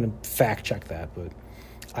that. I'm not going to fact check that, but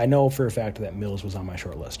I know for a fact that Mills was on my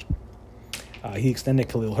short list. He extended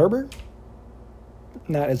Khalil Herbert.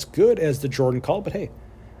 Not as good as the Jordan call, but hey,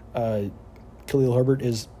 Khalil Herbert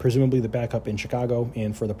is presumably the backup in Chicago,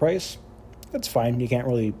 and for the price, that's fine. You can't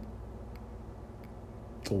really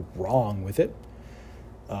go wrong with it.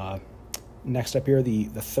 Next up here, the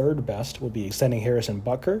third best will be extending Harrison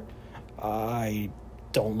Butker. I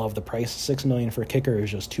don't love the price. $6 million for a kicker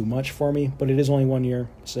is just too much for me, but it is only 1 year,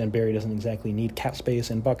 and Barry doesn't exactly need cap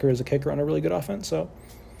space, and Butker is a kicker on a really good offense, so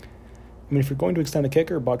I mean, if you're going to extend a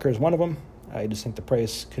kicker, Butker is one of them. I just think the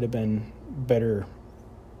price could have been better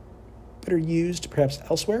used perhaps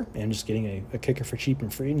elsewhere, and just getting a kicker for cheap in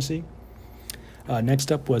free agency.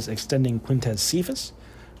 Next up was extending Quintez Cephas,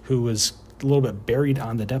 who was a little bit buried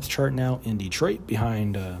on the depth chart now in Detroit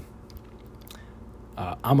behind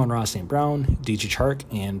Amon-Ra St. Brown, DJ Chark,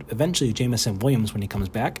 and eventually Jamison Williams when he comes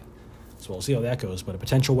back. So we'll see how that goes. But a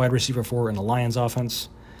potential wide receiver 4 in the Lions offense.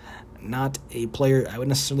 Not a player I would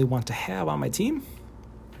necessarily want to have on my team.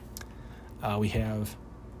 We have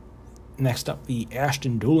next up the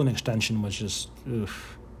Ashton Dulin extension, which is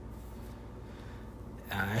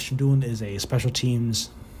Ashton Dulin is a special teams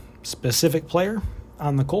specific player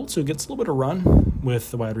on the Colts who gets a little bit of run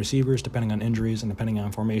with the wide receivers depending on injuries and depending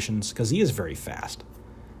on formations because he is very fast.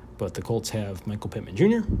 But the Colts have Michael Pittman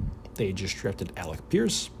Jr. They just drafted Alec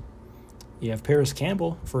Pierce. You have Paris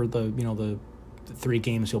Campbell for the 3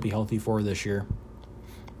 games he'll be healthy for this year.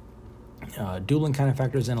 Dulin kind of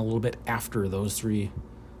factors in a little bit after those 3.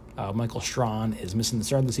 Michael Strawn is missing the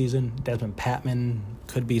start of the season. Desmond Patman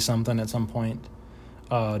could be something at some point.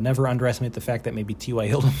 Never underestimate the fact that maybe T.Y.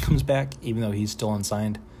 Hilton comes back, even though he's still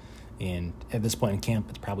unsigned. And at this point in camp,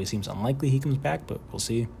 it probably seems unlikely he comes back, but we'll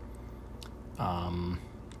see.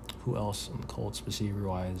 Who else on the Colts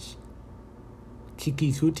receiver-wise?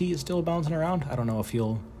 Kiki Kuti is still bouncing around. I don't know if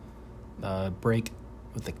he'll break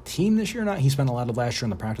with the team this year or not. He spent a lot of last year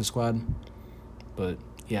in the practice squad. But,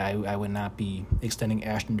 yeah, I would not be extending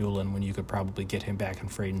Ashton Dulin when you could probably get him back in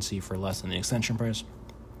free agency for less than the extension price.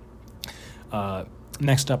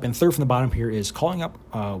 Next up, and third from the bottom here, is calling up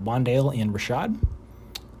Wandale and Rashad.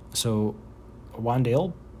 So,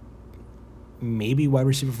 Wandale, maybe wide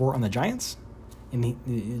receiver 4 on the Giants. And he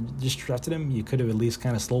just drafted him. You could have at least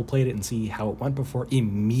kind of slow played it and see how it went before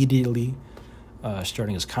immediately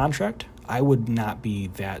starting his contract. I would not be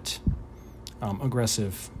that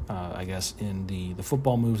aggressive, I guess, in the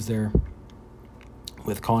football moves there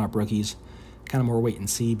with calling up rookies. Kind of more wait and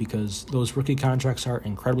see because those rookie contracts are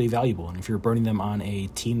incredibly valuable. And if you're burning them on a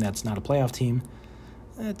team that's not a playoff team,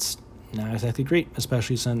 that's not exactly great,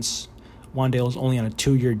 especially since Wandale is only on a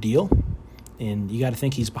 2-year deal. And you got to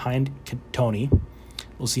think he's behind Tony.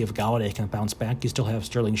 We'll see if Galladay can bounce back. You still have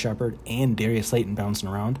Sterling Shepard and Darius Slayton bouncing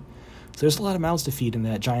around. So there's a lot of mouths to feed in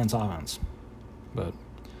that Giants offense. But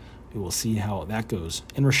we will see how that goes.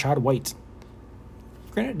 And Rachaad White,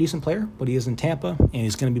 granted, a decent player, but he is in Tampa, and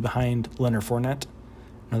he's going to be behind Leonard Fournette.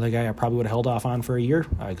 Another guy I probably would have held off on for a year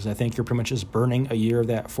because I think you're pretty much just burning a year of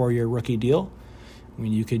that 4-year rookie deal. I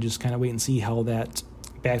mean, you could just kind of wait and see how that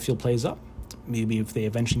backfield plays up. Maybe if they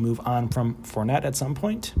eventually move on from Fournette at some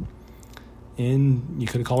point. And you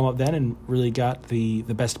could have called him up then and really got the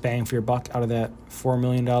best bang for your buck out of that $4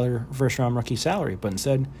 million first-round rookie salary. But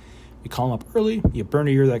instead, you call him up early, you burn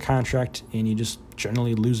a year of that contract, and you just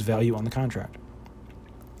generally lose value on the contract.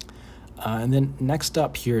 And then next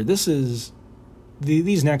up here, these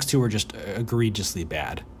next 2 are just egregiously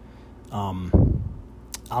bad. I'm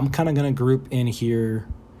kind of going to group in here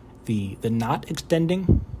the not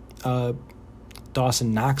extending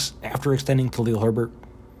Dawson Knox after extending Khalil Herbert,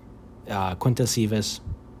 Quintez Cephas,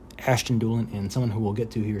 Ashton Dulin, and someone who we'll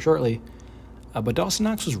get to here shortly. But Dawson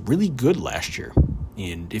Knox was really good last year.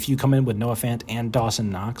 And if you come in with Noah Fant and Dawson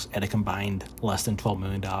Knox at a combined less than $12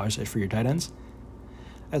 million for your tight ends,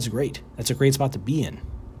 that's great. That's a great spot to be in.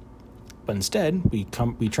 But instead, we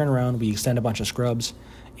turn around, we extend a bunch of scrubs,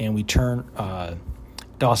 and we turn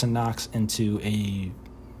Dawson Knox into a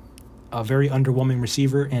very underwhelming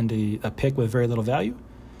receiver and a pick with very little value.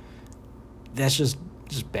 That's just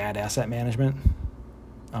bad asset management.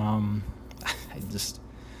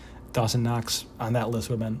 Dawson Knox on that list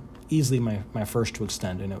would have been easily my first to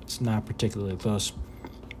extend, and it's not particularly close.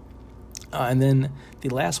 And then the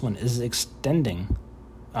last one is extending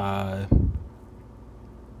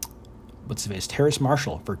Terrace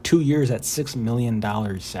Marshall for 2 years at $6 million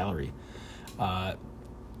salary.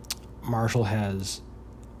 Marshall has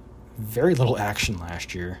very little action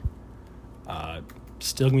last year.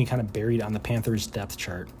 Still going to be kind of buried on the Panthers' depth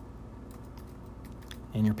chart.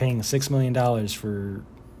 And you're paying $6 million for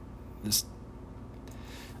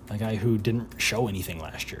a guy who didn't show anything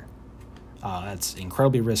last year. That's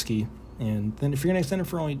incredibly risky. And then if you're going to extend him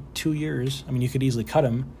for only 2 years, I mean, you could easily cut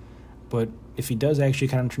him. But if he does actually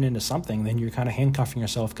kind of turn into something, then you're kind of handcuffing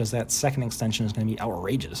yourself because that second extension is going to be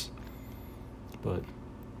outrageous. But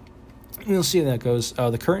we'll see how that goes.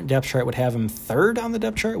 The current depth chart would have him 3rd on the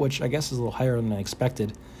depth chart, which I guess is a little higher than I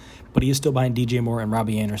expected. But he is still behind DJ Moore and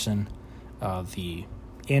Robbie Anderson.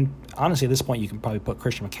 And honestly, at this point, you can probably put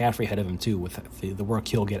Christian McCaffrey ahead of him, too, with the work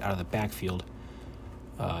he'll get out of the backfield.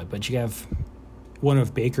 But you have one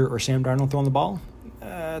of Baker or Sam Darnold throwing the ball.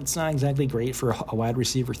 It's not exactly great for a wide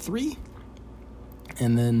receiver 3.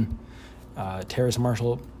 And then Terrace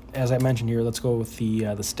Marshall, as I mentioned here, let's go with the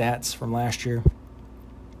stats from last year.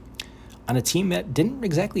 On a team that didn't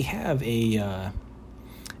exactly have a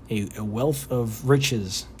wealth of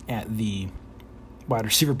riches at the wide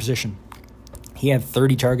receiver position, He had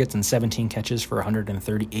 30 targets and 17 catches for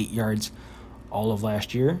 138 yards all of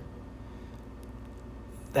last year.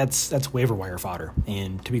 That's waiver wire fodder.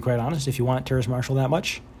 And to be quite honest, if you want Terrace Marshall that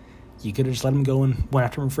much, you could have just let him go and went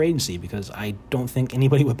after him in free agency, because I don't think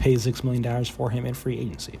anybody would pay $6 million for him in free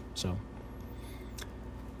agency. So,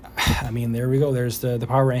 I mean, there we go. There's the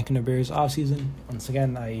power ranking of Barry's offseason. Once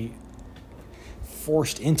again, I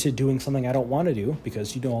forced into doing something I don't want to do,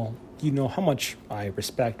 because you know how much I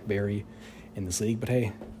respect Barry in this league. But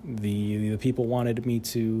hey, the people wanted me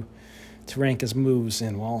to rank his moves,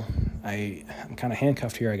 and well, I'm kind of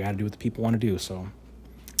handcuffed here. I got to do what the people want to do. So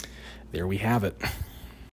there we have it.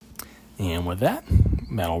 And with that,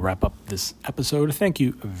 that'll wrap up this episode. Thank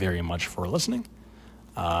you very much for listening.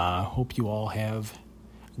 Hope you all have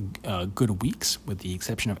good weeks, with the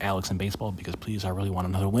exception of Alex in baseball, because please, I really want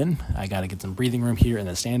another win. I got to get some breathing room here in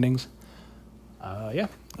the standings.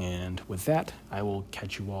 And with that, I will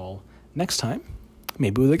catch you all next time,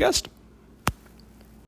 maybe with a guest.